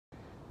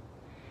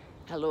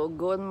Hello,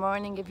 good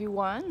morning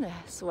everyone.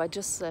 So I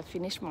just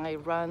finished my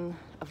run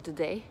of the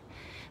day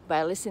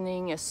by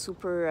listening a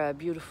super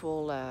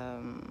beautiful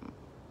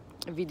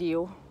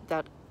video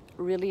that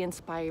really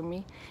inspired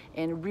me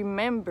and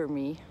remember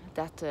me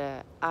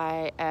that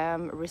I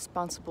am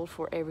responsible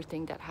for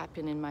everything that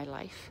happened in my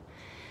life.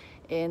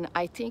 And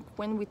I think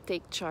when we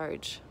take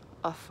charge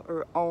of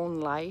our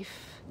own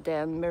life,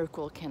 then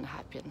miracle can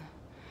happen.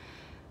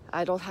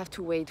 I don't have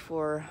to wait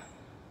for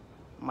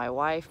my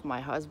wife,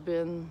 my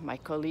husband, my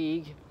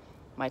colleague,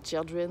 my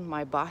children,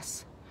 my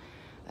boss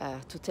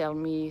to tell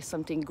me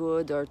something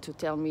good or to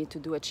tell me to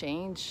do a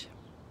change.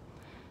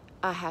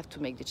 I have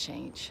to make the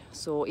change.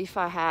 So if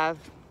I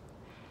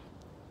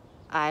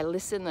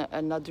listen to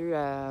another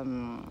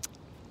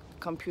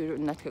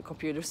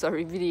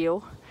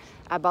video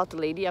about a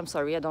lady. I'm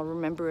sorry, I don't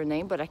remember her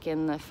name, but I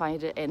can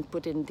find it and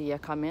put in the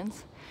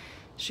comments.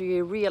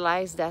 She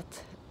realized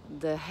that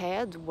the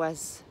head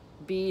was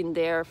being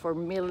there for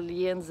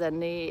millions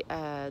and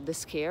the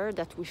scare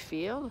that we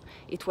feel,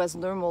 it was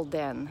normal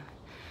then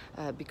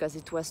because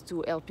it was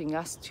to helping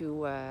us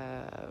to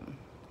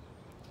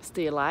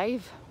stay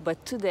alive.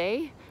 But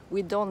today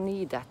we don't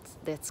need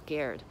that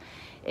scared,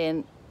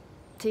 and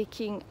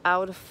taking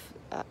out of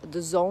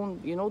the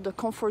zone, you know, the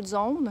comfort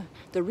zone.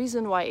 The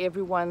reason why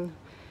everyone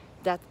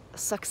that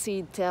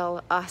succeed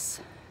tell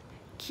us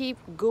keep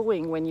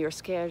going when you're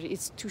scared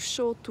is to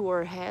show to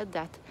our head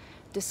that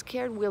the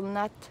scared will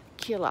not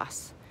kill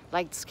us.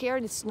 Like,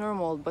 scared is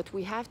normal, but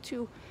we have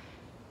to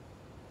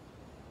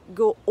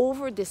go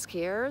over the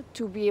scare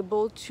to be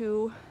able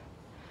to,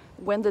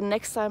 when the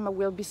next time I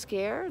will be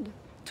scared,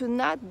 to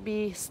not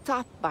be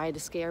stopped by the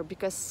scare,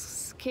 because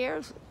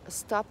scares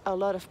stop a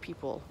lot of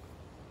people,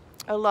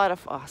 a lot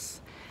of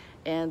us.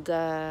 And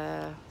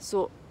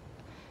so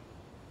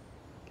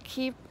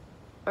keep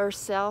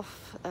ourselves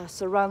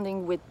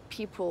surrounding with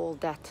people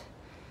that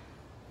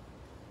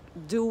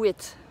do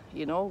it.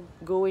 You know,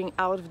 going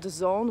out of the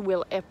zone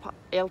will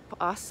help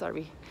us,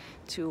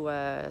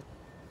 to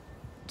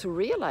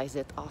realize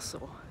it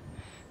also.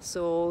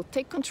 So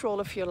take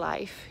control of your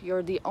life.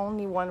 You're the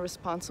only one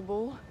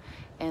responsible,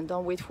 and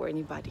don't wait for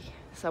anybody.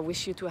 So I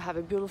wish you to have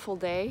a beautiful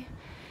day,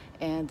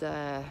 and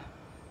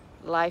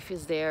life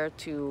is there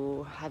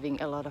to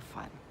having a lot of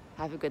fun.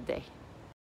 Have a good day.